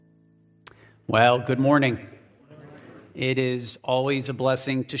Well, good morning. It is always a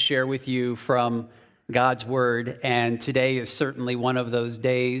blessing to share with you from God's Word, and today is certainly one of those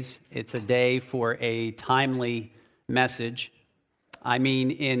days. It's a day for a timely message. I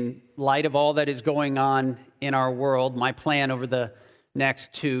mean, in light of all that is going on in our world, my plan over the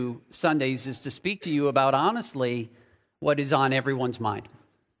next 2 Sundays is to speak to you about, honestly, what is on everyone's mind,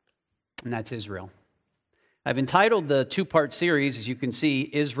 and that's Israel. I've entitled the 2-part series, as you can see,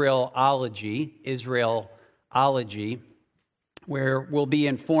 Israelology, where we'll be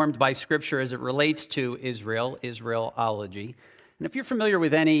informed by Scripture as it relates to Israel, Israelology. And if you're familiar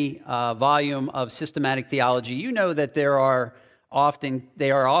with any volume of systematic theology, you know that they are often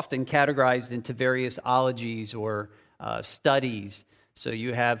categorized into various ologies or studies. So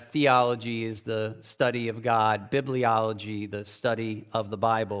you have theology is the study of God, bibliology, the study of the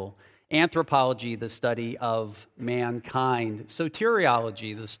Bible, anthropology, the study of mankind,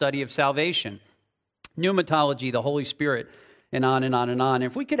 soteriology, the study of salvation, pneumatology, the Holy Spirit, and on and on and on.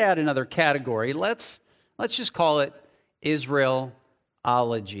 If we could add another category, let's just call it Israelology.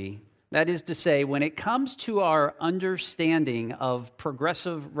 That is to say, when it comes to our understanding of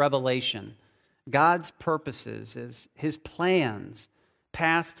progressive revelation, God's purposes, His plans,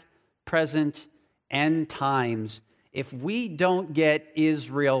 past, present, end times, if we don't get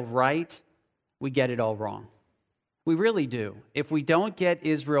Israel right, we get it all wrong. We really do. If we don't get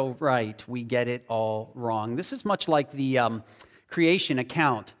Israel right, we get it all wrong. This is much like the creation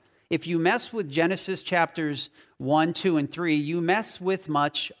account. If you mess with Genesis chapters 1, 2, and 3, you mess with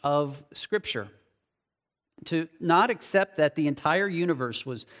much of Scripture. To not accept that the entire universe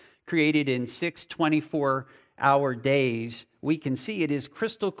was created in 6 24-hour days, we can see it is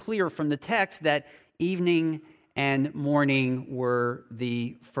crystal clear from the text that evening and morning were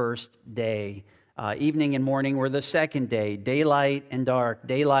the first day. Evening and morning were the second day. Daylight and dark,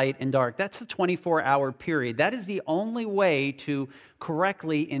 daylight and dark. That's a 24-hour period. That is the only way to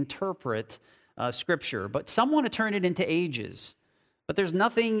correctly interpret Scripture. But some want to turn it into ages. But there's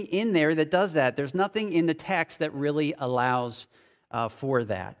nothing in there that does that. There's nothing in the text that really allows for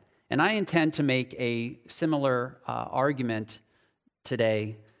that. And I intend to make a similar argument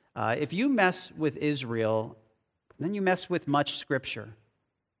today. If you mess with Israel, then you mess with much Scripture.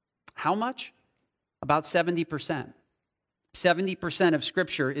 How much? About 70%. 70% of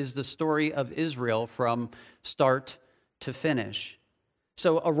Scripture is the story of Israel from start to finish.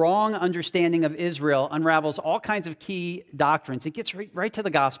 So a wrong understanding of Israel unravels all kinds of key doctrines. It gets right to the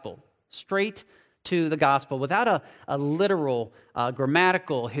gospel, straight to the gospel. Without a literal,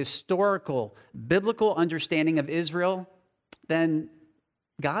 grammatical, historical, biblical understanding of Israel, then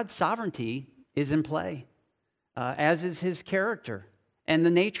God's sovereignty is in play. As is His character and the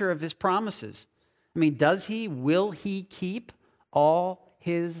nature of His promises. I mean, will He keep all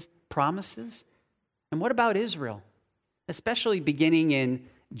His promises? And what about Israel? Especially beginning in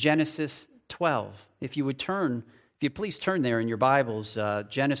Genesis 12. If you please turn there in your Bibles,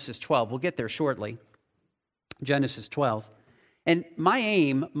 Genesis 12. We'll get there shortly. Genesis 12. And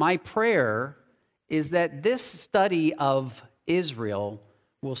my prayer is that this study of Israel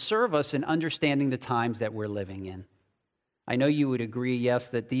will serve us in understanding the times that we're living in. I know you would agree, yes,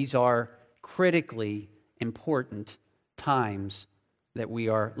 that these are critically important times that we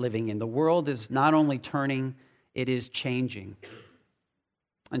are living in. The world is not only turning, it is changing.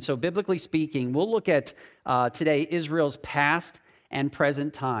 And so, biblically speaking, we'll look at today Israel's past and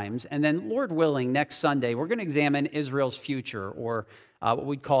present times. And then, Lord willing, next Sunday, we're going to examine Israel's future, or what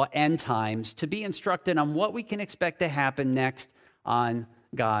we'd call end times, to be instructed on what we can expect to happen next on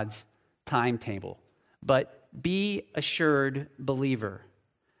God's timetable. But be assured, believer,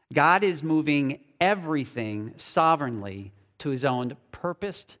 God is moving everything sovereignly to His own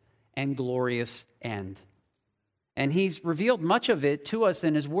purposed and glorious end. And He's revealed much of it to us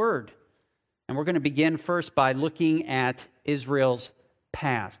in His Word. And we're going to begin first by looking at Israel's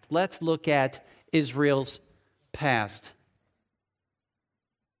past. Let's look at Israel's past.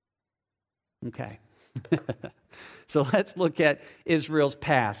 Okay. So let's look at Israel's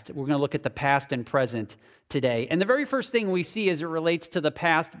past. We're going to look at the past and present today. And the very first thing we see as it relates to the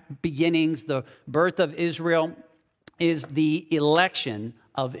past beginnings, the birth of Israel, is the election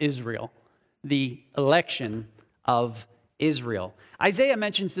of Israel. The election of Israel. Isaiah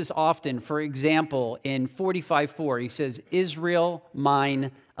mentions this often. For example, in 45:4, he says, Israel,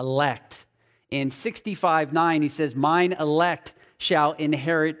 mine elect. In 65:9, he says, mine elect shall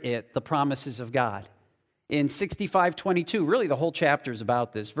inherit it, the promises of God. In 65:22, really the whole chapter is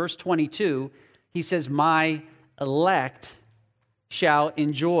about this. Verse 22, he says, my elect shall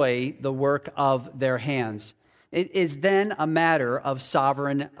enjoy the work of their hands. It is then a matter of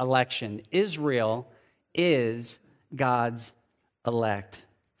sovereign election. Israel is God's elect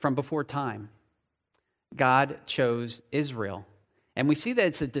from before time. God chose Israel. And we see that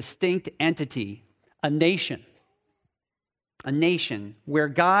it's a distinct entity, a nation where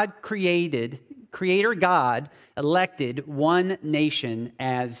Creator God elected one nation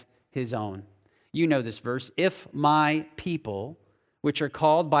as his own. You know this verse. If my people, which are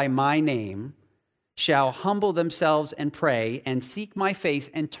called by my name, shall humble themselves and pray and seek my face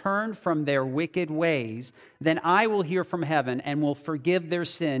and turn from their wicked ways, then I will hear from heaven and will forgive their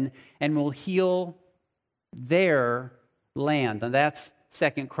sin and will heal their land. And that's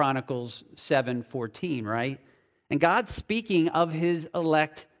 2 Chronicles 7:14, right? And God's speaking of his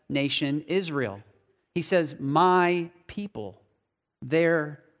elect nation, Israel. He says, my people,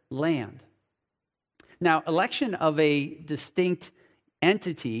 their land. Now, election of a distinct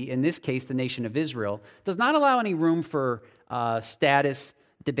entity, in this case, the nation of Israel, does not allow any room for status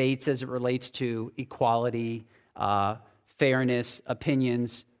debates as it relates to equality, fairness,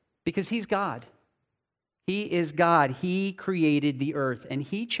 opinions, because he's God. He is God. He created the earth, and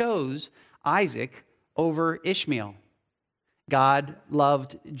he chose Isaac over Ishmael. God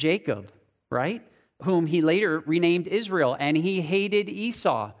loved Jacob, right? Whom he later renamed Israel, and he hated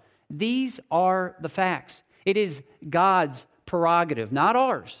Esau. These are the facts. It is God's prerogative, not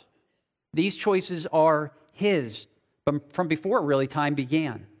ours. These choices are his from before really time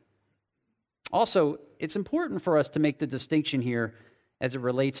began. Also, it's important for us to make the distinction here as it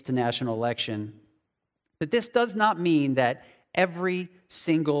relates to national election, that this does not mean that every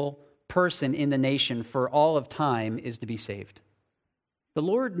single person in the nation for all of time is to be saved. The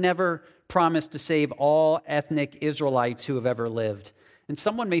Lord never promised to save all ethnic Israelites who have ever lived. And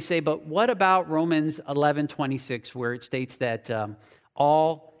someone may say, but what about Romans 11:26, where it states that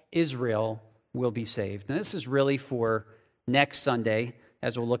all Israel will be saved? And this is really for next Sunday,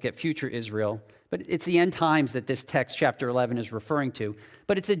 as we'll look at future Israel. But it's the end times that this text, chapter 11, is referring to.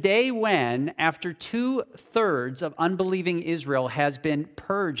 But it's a day when, after 2/3 of unbelieving Israel has been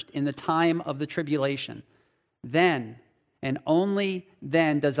purged in the time of the tribulation, then, and only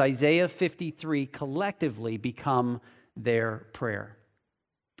then, does Isaiah 53 collectively become their prayer.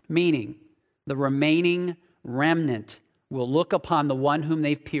 Meaning, the remaining remnant will look upon the one whom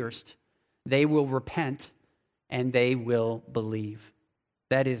they've pierced, they will repent, and they will believe.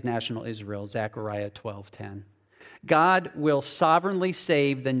 That is national Israel, Zechariah 12:10. God will sovereignly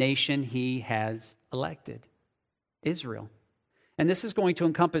save the nation he has elected, Israel. And this is going to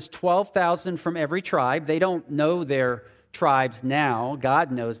encompass 12,000 from every tribe. They don't know their tribes now.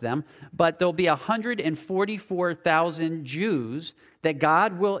 God knows them. But there'll be 144,000 Jews that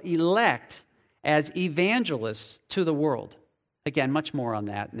God will elect as evangelists to the world. Again, much more on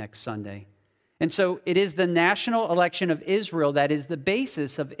that next Sunday. And so it is the national election of Israel that is the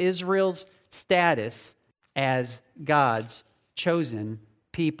basis of Israel's status as God's chosen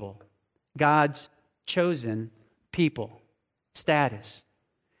people. God's chosen people status.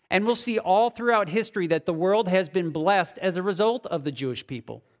 And we'll see all throughout history that the world has been blessed as a result of the Jewish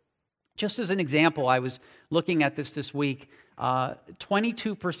people. Just as an example, I was looking at this week.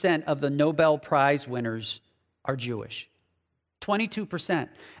 22% of the Nobel Prize winners are Jewish. 22%.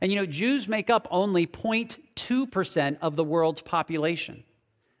 And Jews make up only 0.2% of the world's population.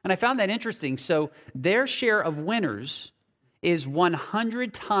 And I found that interesting. So their share of winners is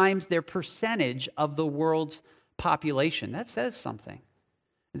 100 times their percentage of the world's population. That says something.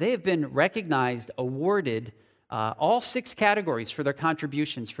 They have been recognized, awarded all 6 categories for their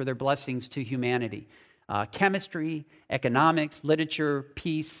contributions, for their blessings to humanity. Chemistry, economics, literature,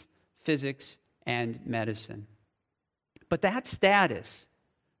 peace, physics, and medicine. But that status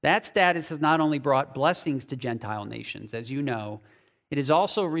has not only brought blessings to Gentile nations, as you know, it has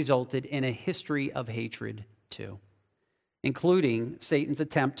also resulted in a history of hatred too, including Satan's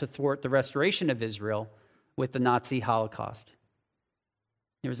attempt to thwart the restoration of Israel with the Nazi Holocaust.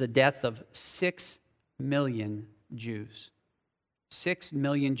 There was a death of 6 million Jews. 6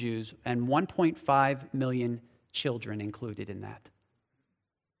 million Jews and 1.5 million children included in that.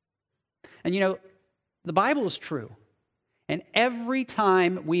 And the Bible is true. And every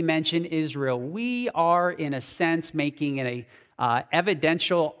time we mention Israel, we are, in a sense, making an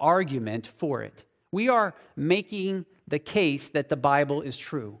evidential argument for it. We are making the case that the Bible is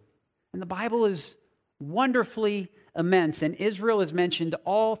true. And the Bible is wonderfully immense, and Israel is mentioned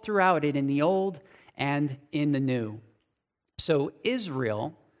all throughout it in the Old and in the New. So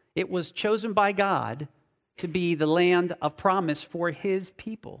Israel, it was chosen by God to be the land of promise for his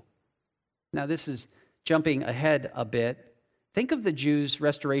people. Now this is jumping ahead a bit. Think of the Jews'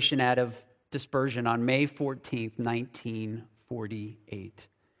 restoration out of dispersion on May 14th, 1948.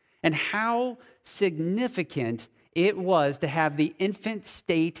 And how significant it was to have the infant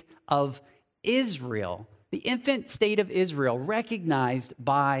state of Israel, recognized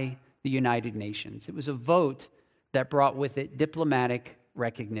by the United Nations. It was a vote that brought with it diplomatic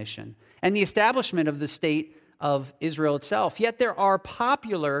recognition and the establishment of the state of Israel itself. Yet there are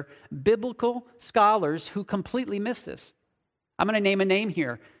popular biblical scholars who completely miss this. I'm going to name a name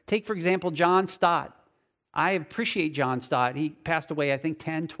here. Take, for example, John Stott. I appreciate John Stott. He passed away, I think,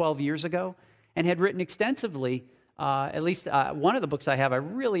 10, 12 years ago and had written extensively, at least one of the books I have, I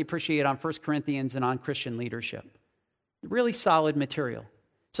really appreciate on 1 Corinthians and on Christian leadership. Really solid material.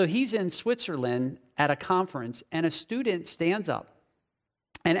 So he's in Switzerland at a conference, and a student stands up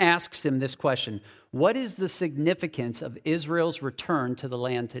and asks him this question: what is the significance of Israel's return to the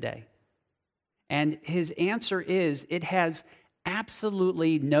land today? And his answer is, it has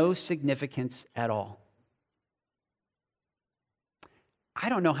absolutely no significance at all. I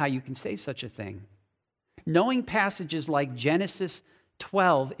don't know how you can say such a thing. Knowing passages like Genesis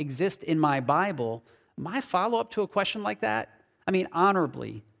 12 exist in my Bible, my follow-up to a question like that, I mean,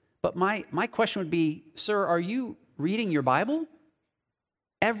 honorably, but my question would be, sir, are you reading your Bible?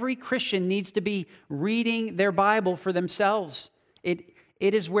 Every Christian needs to be reading their Bible for themselves. It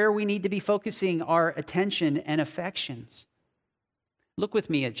is where we need to be focusing our attention and affections. Look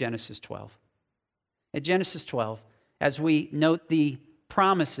with me at Genesis 12. At Genesis 12, as we note the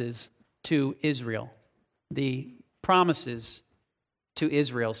promises to Israel. The promises to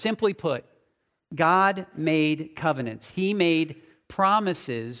Israel. Simply put, God made covenants. He made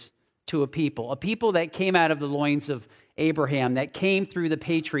promises to a people that came out of the loins of Abraham, that came through the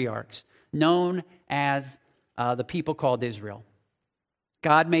patriarchs, known as the people called Israel.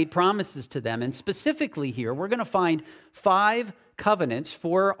 God made promises to them, and specifically here, we're going to find 5 covenants.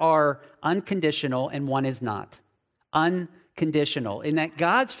 4 are unconditional, and 1 is not. Unconditional, in that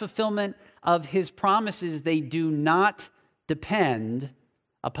God's fulfillment of his promises, they do not depend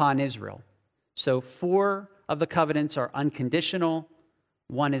upon Israel. So 4 of the covenants are unconditional,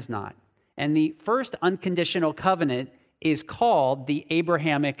 1 is not. And the first unconditional covenant is called the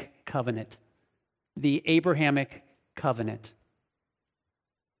Abrahamic covenant. The Abrahamic covenant.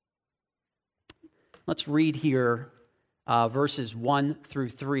 Let's read here verses 1 through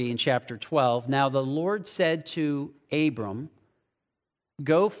 3 in chapter 12. Now the Lord said to Abram,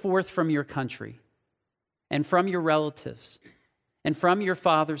 "Go forth from your country and from your relatives and from your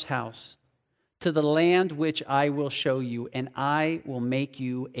father's house to the land which I will show you, and I will make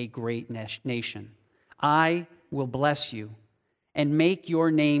you a great nation. I will bless you and make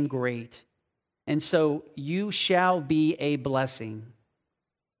your name great, and so you shall be a blessing.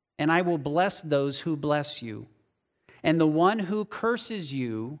 And I will bless those who bless you, and the one who curses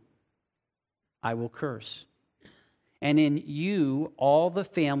you, I will curse. And in you all the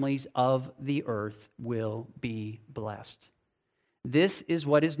families of the earth will be blessed." This is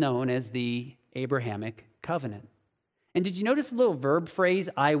what is known as the Abrahamic covenant. And did you notice the little verb phrase,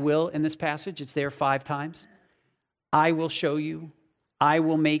 I will, in this passage? It's there 5 times. I will show you, I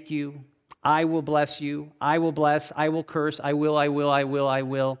will make you, I will bless you, I will bless, I will curse, I will, I will, I will, I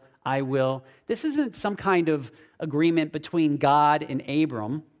will, I will. This isn't some kind of agreement between God and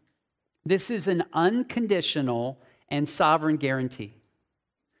Abram. This is an unconditional and sovereign guarantee.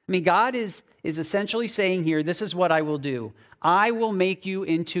 I mean, God is essentially saying here, this is what I will do. I will make you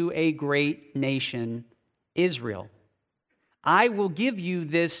into a great nation, Israel. I will give you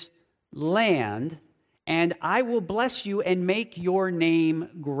this land, and I will bless you and make your name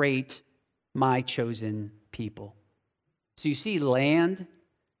great, my chosen people. So you see, land,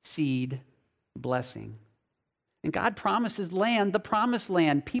 seed, blessing. And God promises land, the promised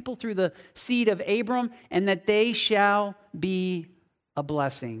land, people through the seed of Abram, and that they shall be a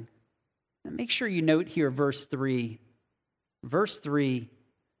blessing. And make sure you note here verse 3. Verse 3,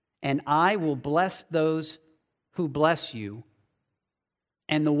 and I will bless those who bless you,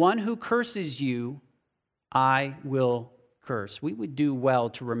 and the one who curses you, I will curse. We would do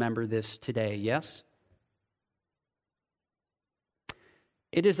well to remember this today, yes?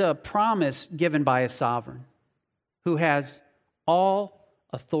 It is a promise given by a sovereign who has all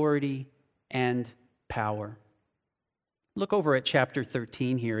authority and power. Look over at chapter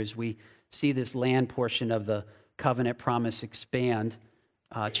 13 here as we see this land portion of the covenant promise expand.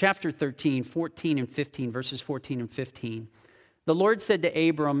 Chapter 13, 14 and 15, verses 14 and 15. The Lord said to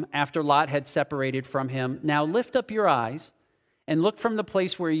Abram after Lot had separated from him, "Now lift up your eyes and look from the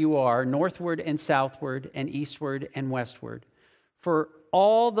place where you are, northward and southward and eastward and westward. For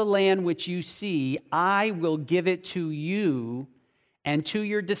all the land which you see, I will give it to you and to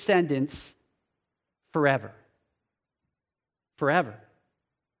your descendants forever. Forever.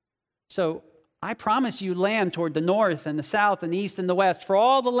 So I promise you land toward the north and the south and the east and the west. For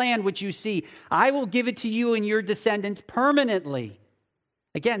all the land which you see, I will give it to you and your descendants permanently.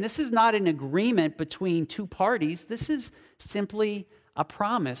 Again, this is not an agreement between two parties. This is simply a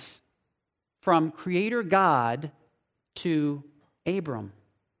promise from Creator God to Abram.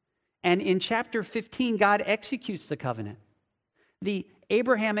 And in chapter 15, God executes the covenant. The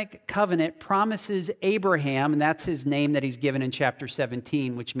Abrahamic covenant promises Abraham, and that's his name that he's given in chapter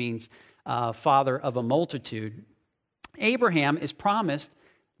 17, which means father of a multitude. Abraham is promised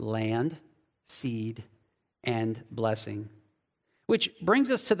land, seed, and blessing. Which brings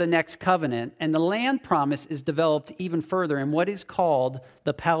us to the next covenant, and the land promise is developed even further in what is called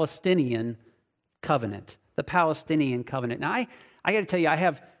the Palestinian covenant. The Palestinian covenant. Now, I got to tell you, I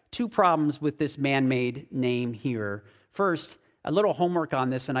have two problems with this man-made name here. First, a little homework on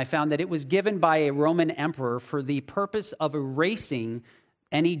this, and I found that it was given by a Roman emperor for the purpose of erasing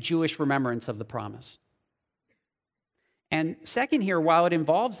any Jewish remembrance of the promise. And second here, while it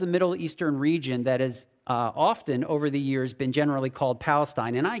involves the Middle Eastern region that has often over the years been generally called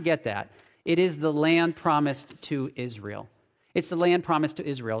Palestine, and I get that, it is the land promised to Israel. It's the land promised to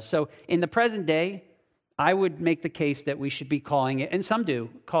Israel. So in the present day, I would make the case that we should be calling it, and some do,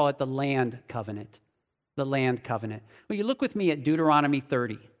 call it the land covenant. The land covenant. Well, you look with me at Deuteronomy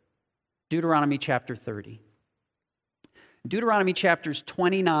 30. Deuteronomy chapter 30. Deuteronomy chapters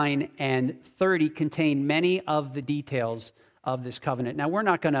 29 and 30 contain many of the details of this covenant. Now, we're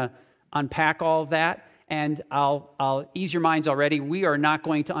not going to unpack all of that, and I'll ease your minds already. We are not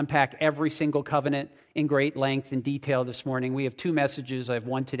going to unpack every single covenant in great length and detail this morning. We have two messages. I have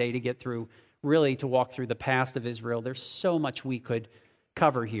one today to get through, really to walk through the past of Israel. There's so much we could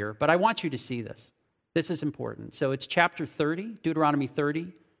cover here, but I want you to see this. This is important. So it's chapter 30, Deuteronomy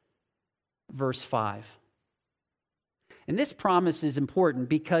 30, verse 5. And this promise is important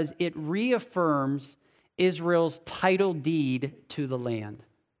because it reaffirms Israel's title deed to the land.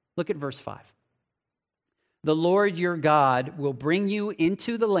 Look at verse 5. The Lord your God will bring you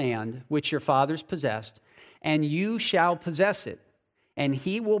into the land which your fathers possessed, and you shall possess it, and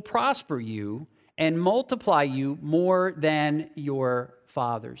he will prosper you and multiply you more than your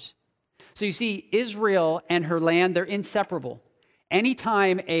fathers. So you see, Israel and her land, they're inseparable.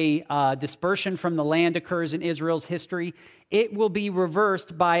 Anytime a dispersion from the land occurs in Israel's history, it will be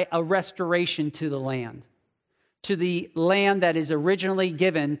reversed by a restoration to the land that is originally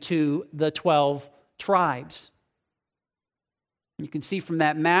given to the 12 tribes. You can see from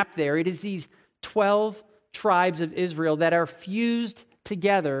that map there, it is these 12 tribes of Israel that are fused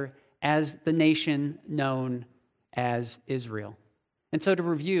together as the nation known as Israel. And so to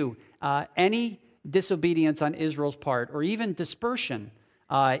review, any disobedience on Israel's part, or even dispersion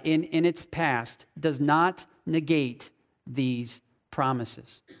in its past, does not negate these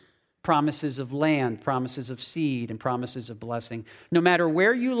promises. Promises of land, promises of seed, and promises of blessing. No matter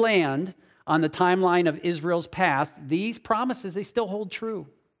where you land on the timeline of Israel's past, these promises, they still hold true.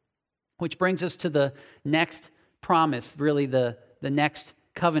 Which brings us to the next promise, really the next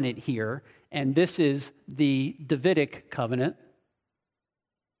covenant here, and this is the Davidic covenant.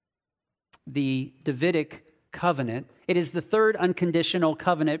 The Davidic covenant. It is the third unconditional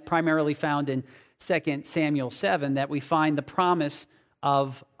covenant primarily found in 2 Samuel 7 that we find the promise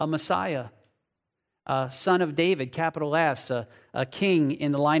of a Messiah, a son of David, capital S, a king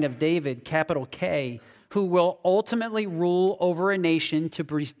in the line of David, capital K, who will ultimately rule over a nation to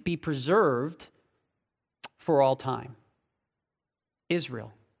be preserved for all time.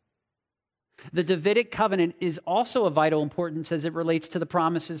 Israel. The Davidic covenant is also of vital importance as it relates to the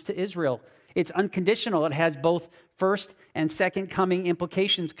promises to Israel. It's unconditional. It has both first and second coming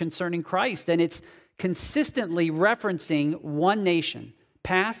implications concerning Christ, and it's consistently referencing one nation,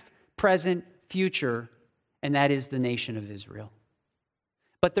 past, present, future, and that is the nation of Israel.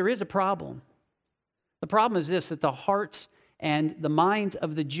 But there is a problem. The problem is this, that the hearts and the minds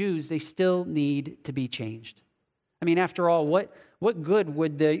of the Jews, they still need to be changed. I mean, after all, what good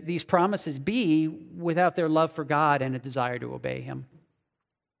would these promises be without their love for God and a desire to obey him?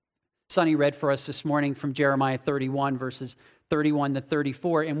 Sonny read for us this morning from Jeremiah 31, verses 31 to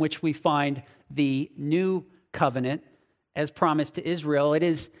 34, in which we find the new covenant as promised to Israel. It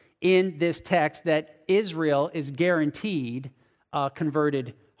is in this text that Israel is guaranteed a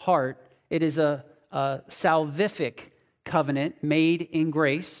converted heart. It is a salvific covenant made in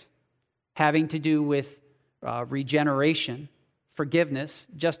grace, having to do with regeneration, forgiveness,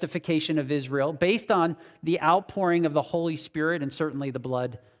 justification of Israel, based on the outpouring of the Holy Spirit and certainly the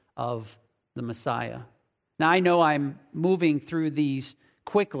blood of the Messiah. Now, I know I'm moving through these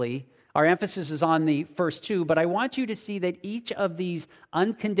quickly. Our emphasis is on the first two, but I want you to see that each of these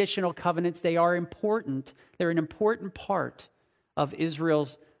unconditional covenants, they are important. They're an important part of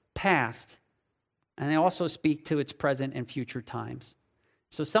Israel's past, and they also speak to its present and future times.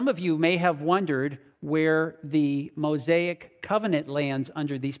 So some of you may have wondered where the Mosaic covenant lands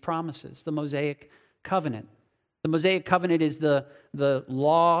under these promises, the Mosaic covenant. The Mosaic covenant is the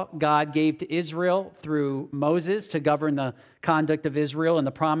law God gave to Israel through Moses to govern the conduct of Israel in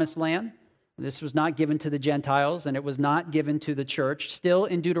the promised land. This was not given to the Gentiles, and it was not given to the church. Still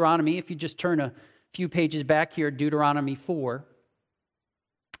in Deuteronomy, if you just turn a few pages back here, Deuteronomy 4,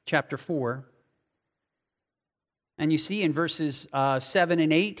 chapter 4. And you see in verses 7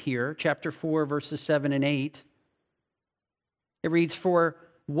 and 8 here, chapter 4, verses 7 and 8, it reads, "For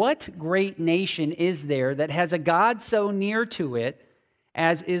what great nation is there that has a God so near to it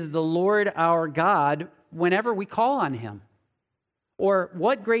as is the Lord our God whenever we call on him? Or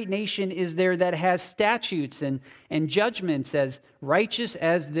what great nation is there that has statutes and judgments as righteous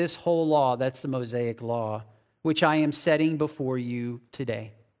as this whole law?" That's the Mosaic law, "which I am setting before you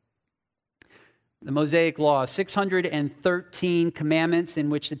today." The Mosaic law, 613 commandments, in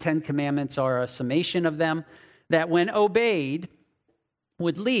which the 10 commandments are a summation of them, that when obeyed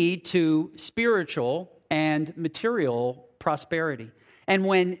would lead to spiritual and material prosperity. And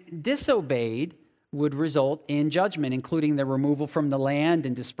when disobeyed would result in judgment, including the removal from the land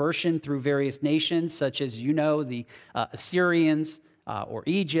and dispersion through various nations, such as, the Assyrians or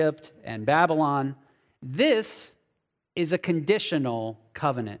Egypt and Babylon. This is a conditional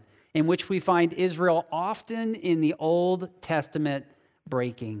covenant in which we find Israel often in the Old Testament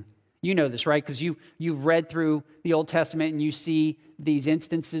breaking. You know this, right? Because you've read through the Old Testament and you see these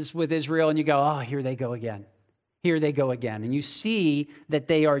instances with Israel and you go, oh, here they go again. Here they go again. And you see that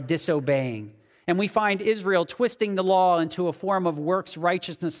they are disobeying. And we find Israel twisting the law into a form of works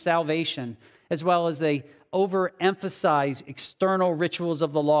righteousness salvation, as well as they overemphasize external rituals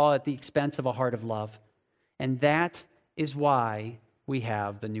of the law at the expense of a heart of love. And that is why we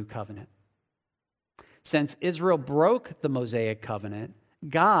have the new covenant. Since Israel broke the Mosaic covenant,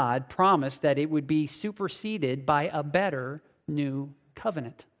 God promised that it would be superseded by a better new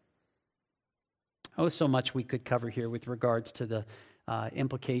covenant. Oh, so much we could cover here with regards to the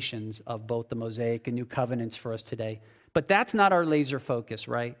implications of both the Mosaic and new covenants for us today. But that's not our laser focus,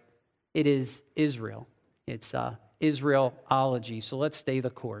 right? It is Israel. It's Israelology. So let's stay the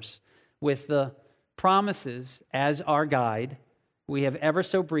course. With the promises as our guide, we have ever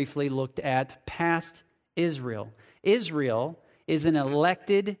so briefly looked at past Israel. Israel is an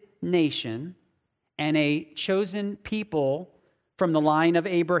elected nation and a chosen people from the line of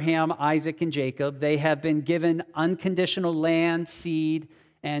Abraham, Isaac, and Jacob. They have been given unconditional land, seed,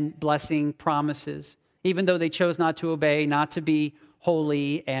 and blessing promises, even though they chose not to obey, not to be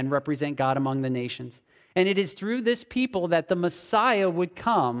holy and represent God among the nations. And it is through this people that the Messiah would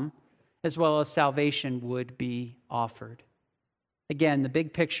come, as well as salvation would be offered. Again, the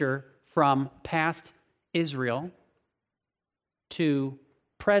big picture from past Israel to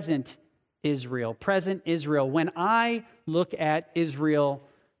present Israel. Present Israel. When I look at Israel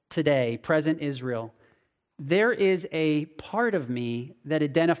today, present Israel, there is a part of me that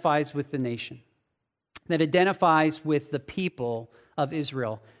identifies with the nation, that identifies with the people of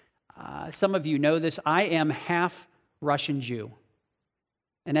Israel. Some of you know this. I am half Russian Jew,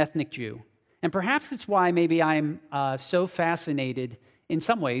 an ethnic Jew. And perhaps it's why maybe I'm so fascinated in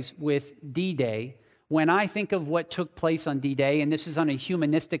some ways with D-Day. When I think of what took place on D-Day, and this is on a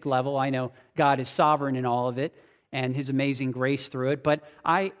humanistic level, I know God is sovereign in all of it and his amazing grace through it, but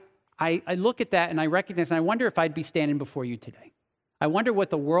I look at that and I recognize, and I wonder if I'd be standing before you today. I wonder what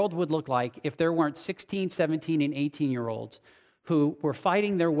the world would look like if there weren't 16, 17, and 18-year-olds who were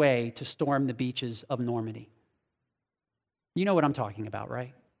fighting their way to storm the beaches of Normandy. You know what I'm talking about,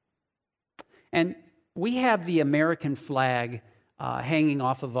 right? And we have the American flag hanging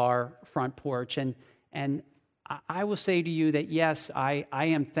off of our front porch. And I will say to you that, yes, I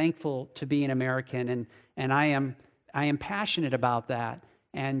am thankful to be an American, and I am passionate about that.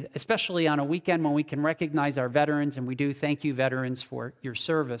 And especially on a weekend when we can recognize our veterans, and we do thank you, veterans, for your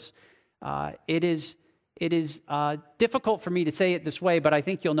service. It is difficult for me to say it this way, but I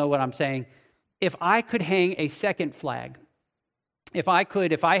think you'll know what I'm saying. If I could hang a second flag, if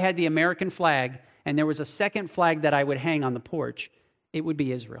I had the American flag and there was a second flag that I would hang on the porch, it would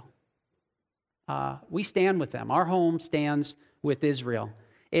be Israel. We stand with them. Our home stands with Israel.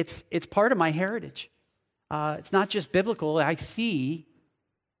 It's part of my heritage. It's not just biblical. I see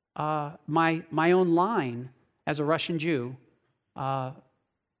my own line as a Russian Jew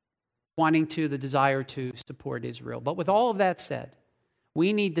wanting the desire to support Israel. But with all of that said,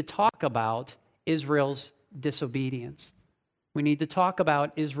 we need to talk about Israel's disobedience. We need to talk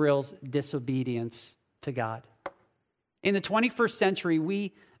about Israel's disobedience to God. In the 21st century,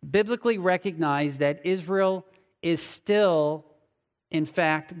 we biblically recognize that Israel is still, in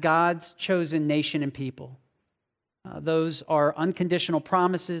fact, God's chosen nation and people. Those are unconditional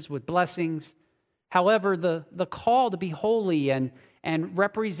promises with blessings. However, the call to be holy and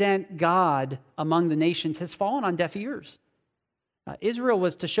represent God among the nations has fallen on deaf ears. Israel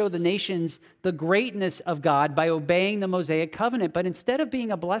was to show the nations the greatness of God by obeying the Mosaic covenant, but instead of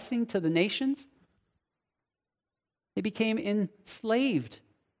being a blessing to the nations, they became enslaved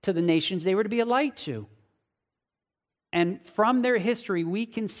to the nations they were to be a light to. And from their history, we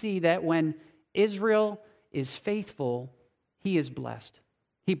can see that when Israel is faithful, he is blessed.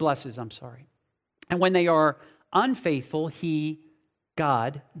 He blesses, And when they are unfaithful,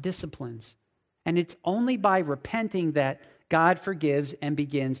 God, disciplines. And it's only by repenting that God forgives and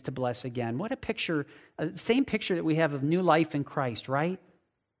begins to bless again. What a picture, same picture that we have of new life in Christ, right?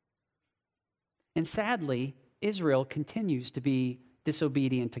 And sadly, Israel continues to be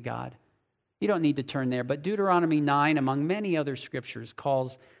disobedient to God. You don't need to turn there, but Deuteronomy 9, among many other scriptures,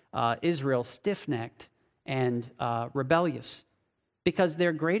 calls Israel stiff-necked and rebellious because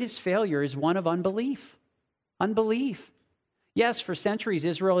their greatest failure is one of unbelief. Unbelief. Yes, for centuries,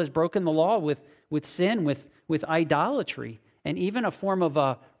 Israel has broken the law with sin, with idolatry, and even a form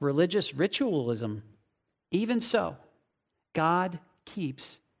of religious ritualism. Even so, God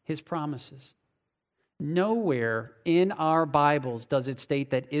keeps his promises. Nowhere in our Bibles does it state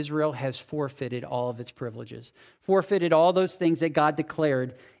that Israel has forfeited all of its privileges, forfeited all those things that God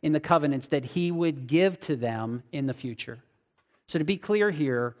declared in the covenants that he would give to them in the future. So to be clear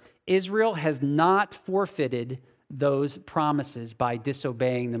here, Israel has not forfeited those promises by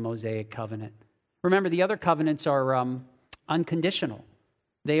disobeying the Mosaic covenant. Remember, the other covenants are unconditional.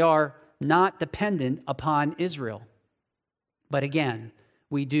 They are not dependent upon Israel. But again,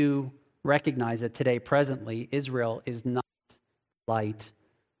 we do recognize that today, presently, Israel is not the light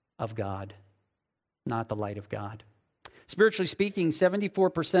of God. Not the light of God. Spiritually speaking,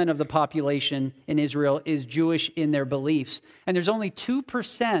 74% of the population in Israel is Jewish in their beliefs. And there's only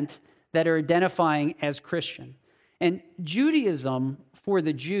 2% that are identifying as Christian. And Judaism, for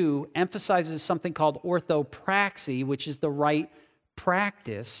the Jew, emphasizes something called orthopraxy, which is the right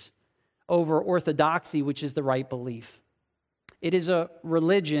practice, over orthodoxy, which is the right belief. It is a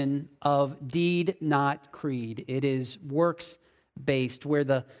religion of deed, not creed. It is works-based, where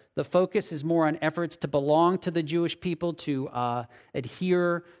the focus is more on efforts to belong to the Jewish people, to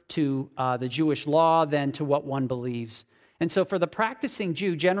adhere to the Jewish law than to what one believes. And so for the practicing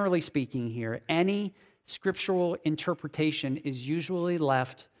Jew, generally speaking here, any scriptural interpretation is usually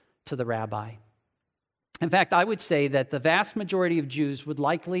left to the rabbi. In fact, I would say that the vast majority of Jews would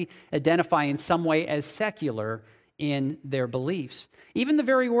likely identify in some way as secular in their beliefs. Even the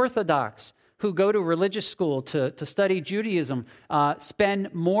very Orthodox who go to religious school to study Judaism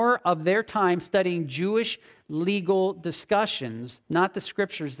spend more of their time studying Jewish legal discussions, not the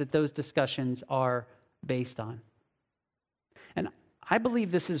scriptures that those discussions are based on. And I believe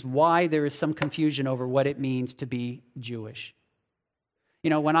this is why there is some confusion over what it means to be Jewish. You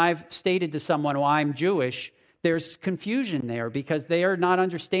know, when I've stated to someone, well, I'm Jewish, there's confusion there because they are not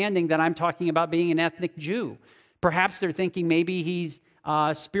understanding that I'm talking about being an ethnic Jew. Perhaps they're thinking maybe he's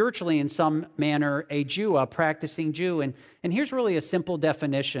spiritually in some manner a Jew, a practicing Jew. And here's really a simple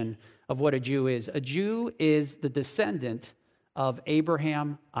definition of what a Jew is. A Jew is the descendant of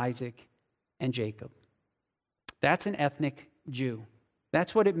Abraham, Isaac, and Jacob. That's an ethnic Jew.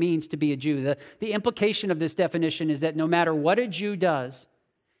 That's what it means to be a Jew. The implication of this definition is that no matter what a Jew does,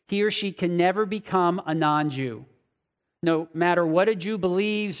 he or she can never become a non-Jew. No matter what a Jew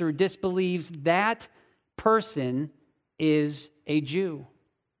believes or disbelieves, that person is a Jew.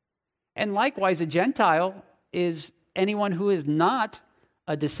 And likewise, a Gentile is anyone who is not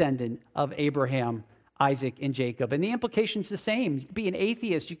a descendant of Abraham, Isaac, and Jacob. And the implication's the same. You can be an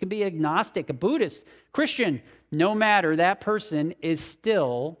atheist, you can be agnostic, a Buddhist, Christian. No matter, that person is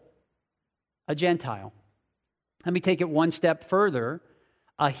still a Gentile. Let me take it one step further.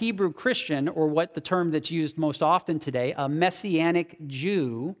 A Hebrew Christian, or what the term that's used most often today, a Messianic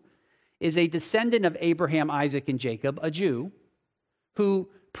Jew, is a descendant of Abraham, Isaac, and Jacob, a Jew, who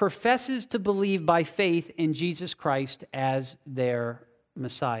professes to believe by faith in Jesus Christ as their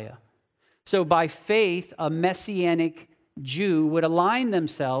Messiah. So by faith, a Messianic Jew would align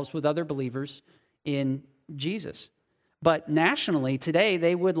themselves with other believers in Jesus. But nationally, today,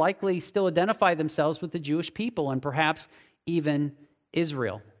 they would likely still identify themselves with the Jewish people and perhaps even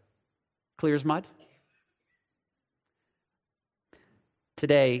Israel. Clear as mud?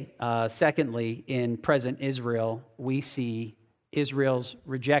 Today, secondly, in present Israel, we see Israel's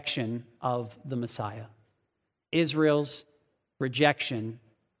rejection of the Messiah. Israel's rejection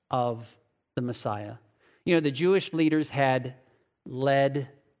of the Messiah. You know, the Jewish leaders had led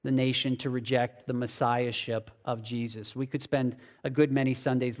the nation to reject the messiahship of Jesus. We could spend a good many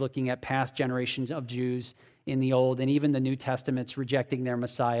Sundays looking at past generations of Jews in the Old and even the New Testaments rejecting their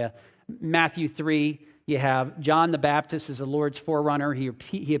Messiah. Matthew 3, you have John the Baptist as the Lord's forerunner.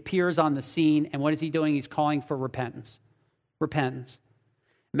 He appears on the scene, and what is he doing? He's calling for repentance. Repentance.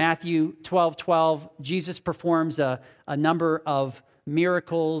 Matthew 12:12, Jesus performs a number of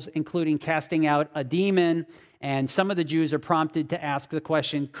miracles, including casting out a demon, and some of the Jews are prompted to ask the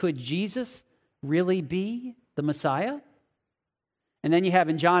question, could Jesus really be the Messiah? And then you have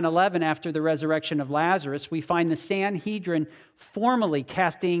in John 11, after the resurrection of Lazarus, we find the Sanhedrin formally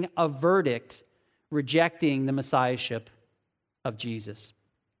casting a verdict rejecting the messiahship of Jesus.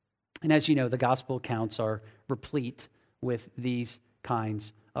 And as you know, the gospel accounts are replete with these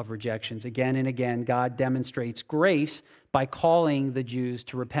kinds of rejections. Again and again, God demonstrates grace by calling the Jews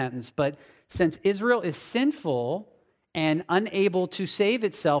to repentance. But since Israel is sinful and unable to save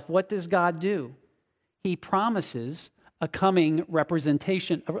itself, what does God do? He promises a coming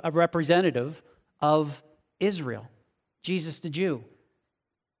representative of Israel, Jesus the Jew.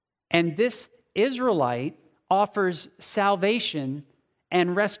 And this Israelite offers salvation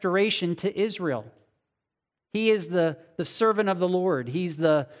and restoration to Israel. He is the servant of the Lord. He's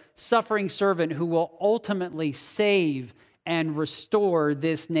the suffering servant who will ultimately save and restore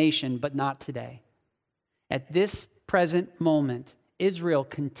this nation, but not today. At this present moment, Israel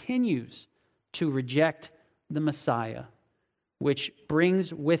continues to reject the Messiah, which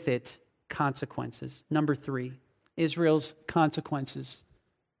brings with it consequences. Number 3, Israel's consequences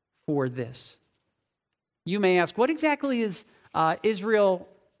for this. You may ask, what exactly is Israel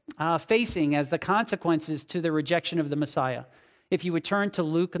facing as the consequences to the rejection of the Messiah? If you would turn to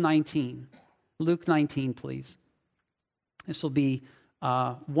Luke 19. Luke 19, please. This will be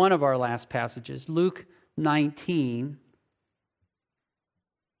one of our last passages. Luke 19.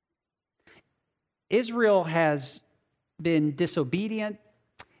 Israel has been disobedient.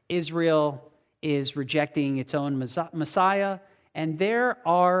 Israel is rejecting its own Messiah, and there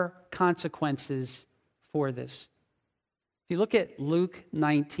are consequences for this. If you look at Luke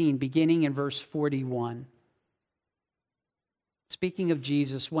 19, beginning in verse 41, speaking of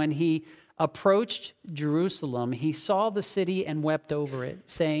Jesus, when he approached Jerusalem, he saw the city and wept over it,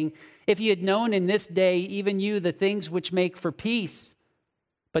 saying, "If you had known in this day, even you, the things which make for peace,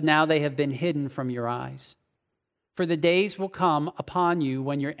 but now they have been hidden from your eyes. For the days will come upon you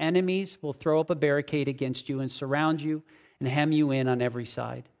when your enemies will throw up a barricade against you and surround you and hem you in on every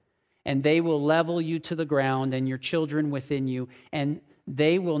side. And they will level you to the ground and your children within you, and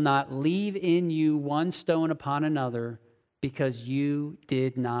they will not leave in you one stone upon another, because you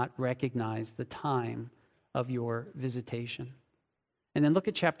did not recognize the time of your visitation." And then look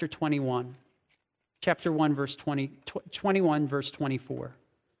at chapter 21. Chapter 1, verse 21, verse 24.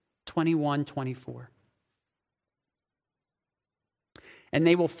 21:24. "And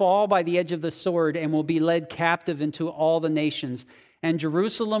they will fall by the edge of the sword and will be led captive into all the nations. And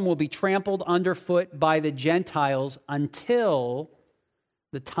Jerusalem will be trampled underfoot by the Gentiles until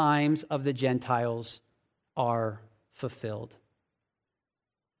the times of the Gentiles are fulfilled."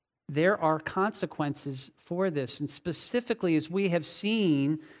 There are consequences for this, and specifically as we have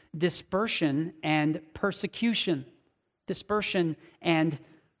seen, dispersion and persecution. Dispersion and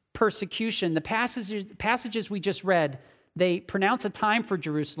persecution. The passages we just read, they pronounce a time for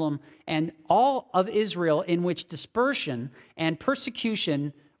Jerusalem and all of Israel in which dispersion and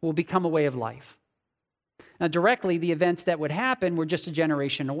persecution will become a way of life. Now, directly, the events that would happen were just a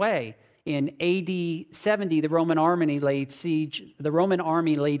generation away. In AD 70, the Roman army laid siege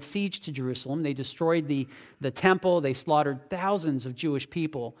to Jerusalem. They destroyed the temple. They slaughtered thousands of Jewish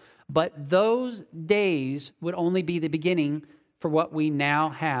people. But those days would only be the beginning for what we now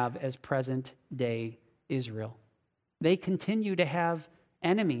have as present-day Israel. They continue to have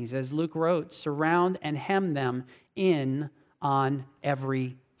enemies, as Luke wrote, surround and hem them in on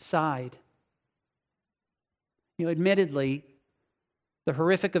every side. You know, admittedly, the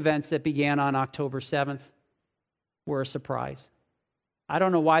horrific events that began on October 7th were a surprise. I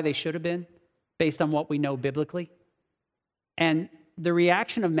don't know why they should have been, based on what we know biblically. And the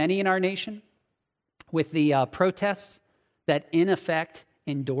reaction of many in our nation with the protests that in effect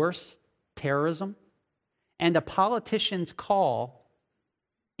endorse terrorism, and a politician's call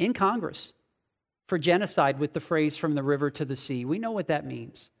in Congress for genocide with the phrase "from the river to the sea." We know what that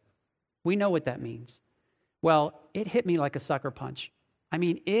means. We know what that means. Well, it hit me like a sucker punch. I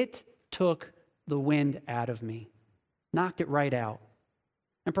mean, it took the wind out of me, knocked it right out.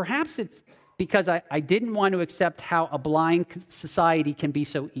 And perhaps it's because I didn't want to accept how a blind society can be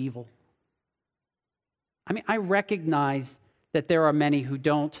so evil. I mean, I recognize that there are many who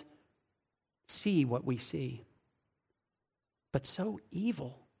don't see what we see, but so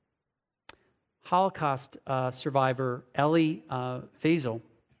evil. Holocaust survivor Elie Wiesel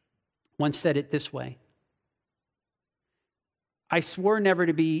once said it this way: I swore never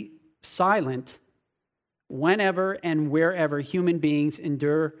to be silent whenever and wherever human beings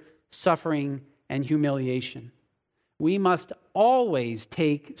endure suffering and humiliation. We must always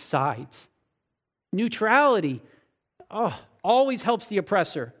take sides. Neutrality always helps the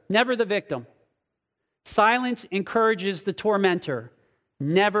oppressor, never the victim. Silence encourages the tormentor,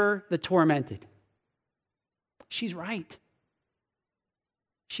 never the tormented. She's right.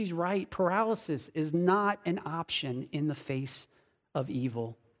 She's right. Paralysis is not an option in the face of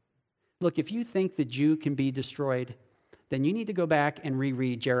evil. Look, if you think the Jew can be destroyed, then you need to go back and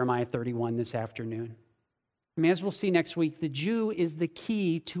reread Jeremiah 31 this afternoon. I mean, as we'll see next week, the Jew is the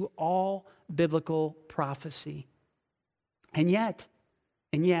key to all biblical prophecy. And yet,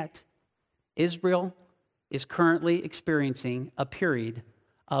 Israel is currently experiencing a period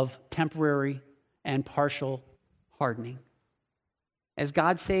of temporary and partial hardening as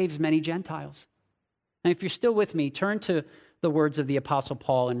God saves many Gentiles. And if you're still with me, turn to the words of the Apostle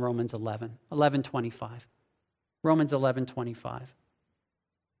Paul in Romans 11:25. Romans 11:25.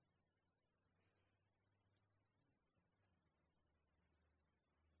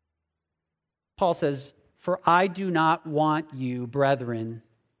 Paul says, "For I do not want you, brethren,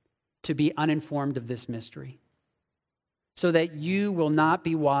 to be uninformed of this mystery, so that you will not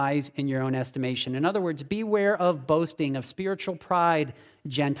be wise in your own estimation." In other words, beware of boasting, of spiritual pride,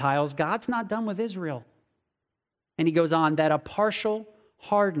 Gentiles. God's not done with Israel. And he goes on, that a partial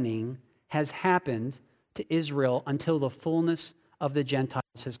hardening has happened to Israel until the fullness of the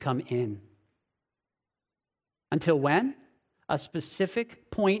Gentiles has come in. Until when? A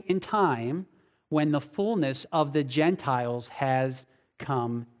specific point in time when the fullness of the Gentiles has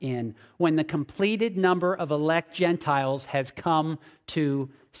come in. When the completed number of elect Gentiles has come to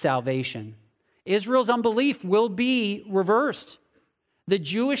salvation. Israel's unbelief will be reversed. The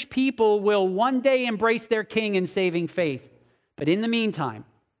Jewish people will one day embrace their king in saving faith. But in the meantime,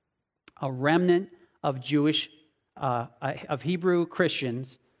 a remnant of Hebrew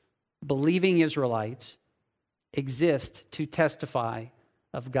Christians, believing Israelites, exist to testify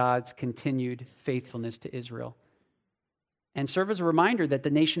of God's continued faithfulness to Israel and serve as a reminder that the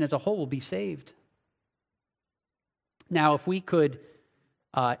nation as a whole will be saved. Now, if we could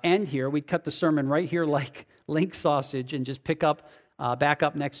end here, we'd cut the sermon right here like link sausage and just pick up, back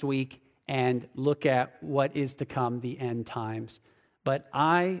up next week and look at what is to come, the end times. But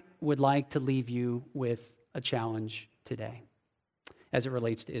I would like to leave you with a challenge today as it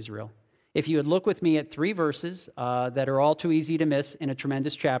relates to Israel. If you would look with me at 3 verses that are all too easy to miss in a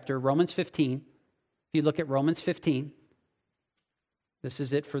tremendous chapter, Romans 15. If you look at Romans 15, this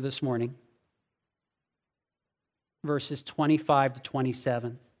is it for this morning. Verses 25 to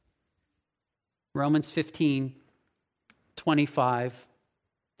 27. Romans 15, 25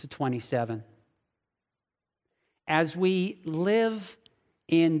 to 27. As we live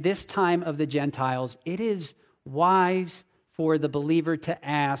in this time of the Gentiles, it is wise for the believer to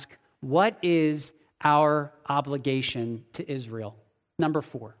ask, what is our obligation to Israel? Number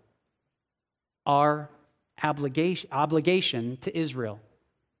 4, our obligation to Israel,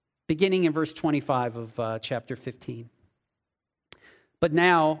 beginning in verse 25 of chapter 15. But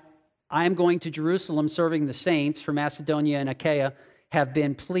now I am going to Jerusalem serving the saints, for Macedonia and Achaia have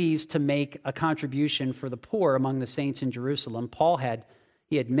been pleased to make a contribution for the poor among the saints in Jerusalem.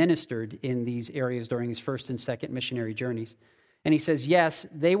 He had ministered in these areas during his first and second missionary journeys. And he says, yes,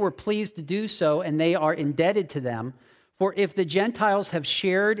 they were pleased to do so, and they are indebted to them. For if the Gentiles have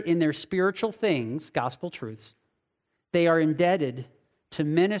shared in their spiritual things, gospel truths, they are indebted to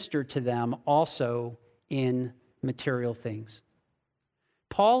minister to them also in material things.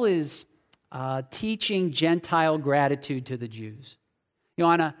 Paul is teaching Gentile gratitude to the Jews. You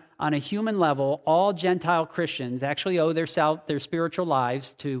know, on a human level, all Gentile Christians actually owe their spiritual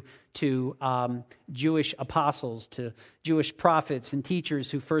lives to Jewish apostles, to Jewish prophets and teachers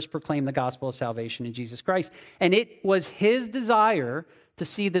who first proclaimed the gospel of salvation in Jesus Christ. And it was his desire to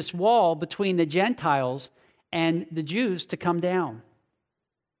see this wall between the Gentiles and the Jews to come down.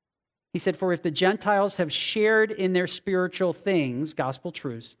 He said, for if the Gentiles have shared in their spiritual things, gospel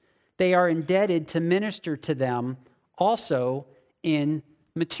truths, they are indebted to minister to them also in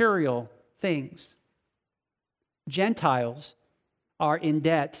material things. Gentiles are in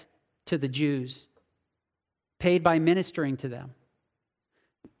debt to the Jews, paid by ministering to them.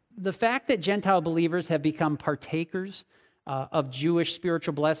 The fact that Gentile believers have become partakers of Jewish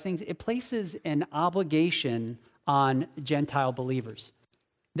spiritual blessings, it places an obligation on Gentile believers.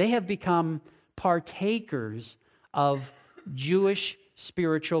 They have become partakers of Jewish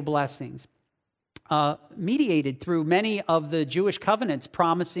spiritual blessings, mediated through many of the Jewish covenants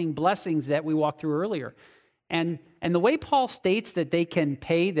promising blessings that we walked through earlier. And the way Paul states that they can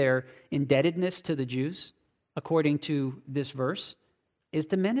pay their indebtedness to the Jews, according to this verse, is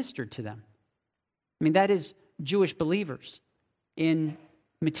to minister to them. I mean, that is Jewish believers in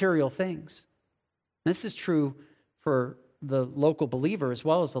material things. This is true for the local believer as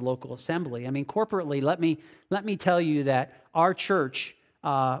well as the local assembly. I mean, corporately, let me tell you that our church,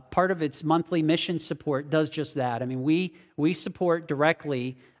 part of its monthly mission support does just that. I mean, we support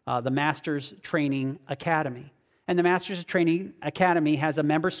directly the Master's Training Academy. And the Master's Training Academy has a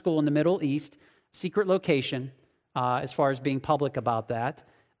member school in the Middle East, secret location, as far as being public about that,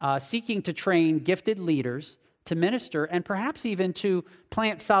 seeking to train gifted leaders to minister and perhaps even to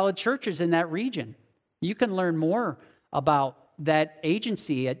plant solid churches in that region. You can learn more about that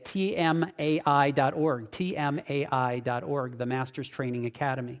agency at tmai.org, tmai.org, the Master's Training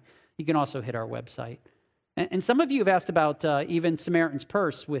Academy. You can also hit our website. And some of you have asked about even Samaritan's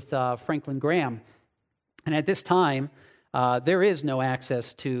Purse with Franklin Graham. And at this time, there is no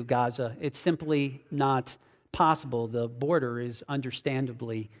access to Gaza. It's simply not possible. The border is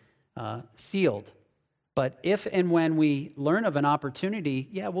understandably sealed. But if and when we learn of an opportunity,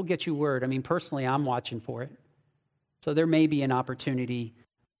 yeah, we'll get you word. I mean, personally, I'm watching for it. So there may be an opportunity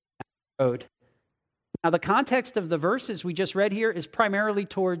down the road. Now, the context of the verses we just read here is primarily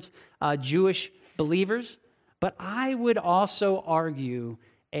towards Jewish believers, but I would also argue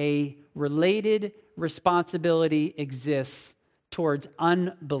a related responsibility exists towards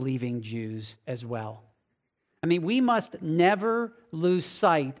unbelieving Jews as well. I mean, we must never lose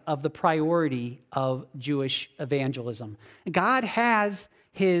sight of the priority of Jewish evangelism. God has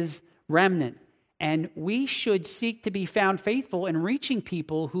his remnant, and we should seek to be found faithful in reaching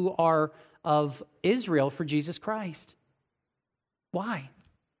people who are of Israel for Jesus Christ. Why?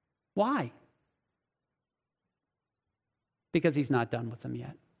 Why? Because he's not done with them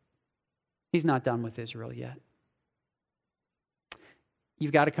yet. He's not done with Israel yet.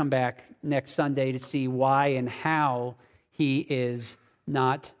 You've got to come back next Sunday to see why and how he is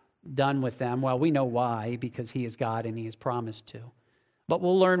not done with them. Well, we know why, because he is God and he has promised to. But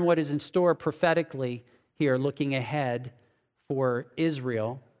we'll learn what is in store prophetically here, looking ahead for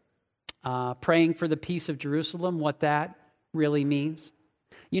Israel, praying for the peace of Jerusalem, what that really means.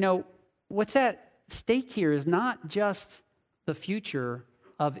 You know, what's at stake here is not just the future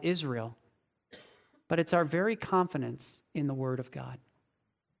of Israel, but it's our very confidence in the Word of God.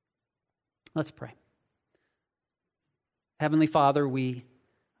 Let's pray. Heavenly Father, we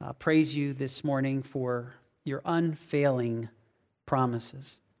praise you this morning for your unfailing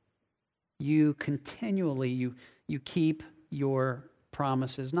promises. You continually, you keep your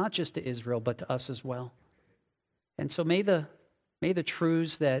promises, not just to Israel, but to us as well. And so may the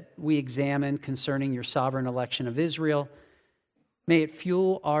truths that we examine concerning your sovereign election of Israel, may it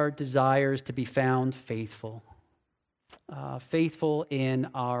fuel our desires to be found faithful. Faithful in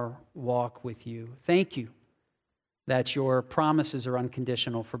our walk with you. Thank you that your promises are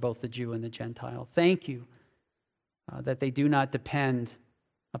unconditional for both the Jew and the Gentile. Thank you that they do not depend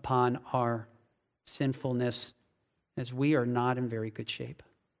upon our sinfulness, as we are not in very good shape.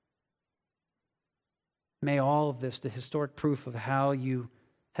 May all of this, the historic proof of how you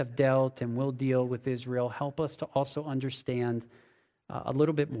have dealt and will deal with Israel, help us to also understand a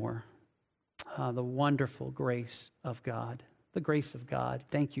little bit more the wonderful grace of God, the grace of God.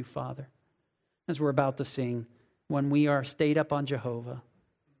 Thank you, Father. As we're about to sing, when we are stayed up on Jehovah,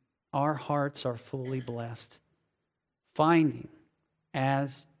 our hearts are fully blessed, finding,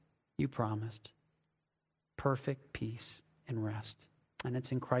 as you promised, perfect peace and rest. And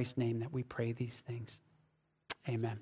it's in Christ's name that we pray these things. Amen.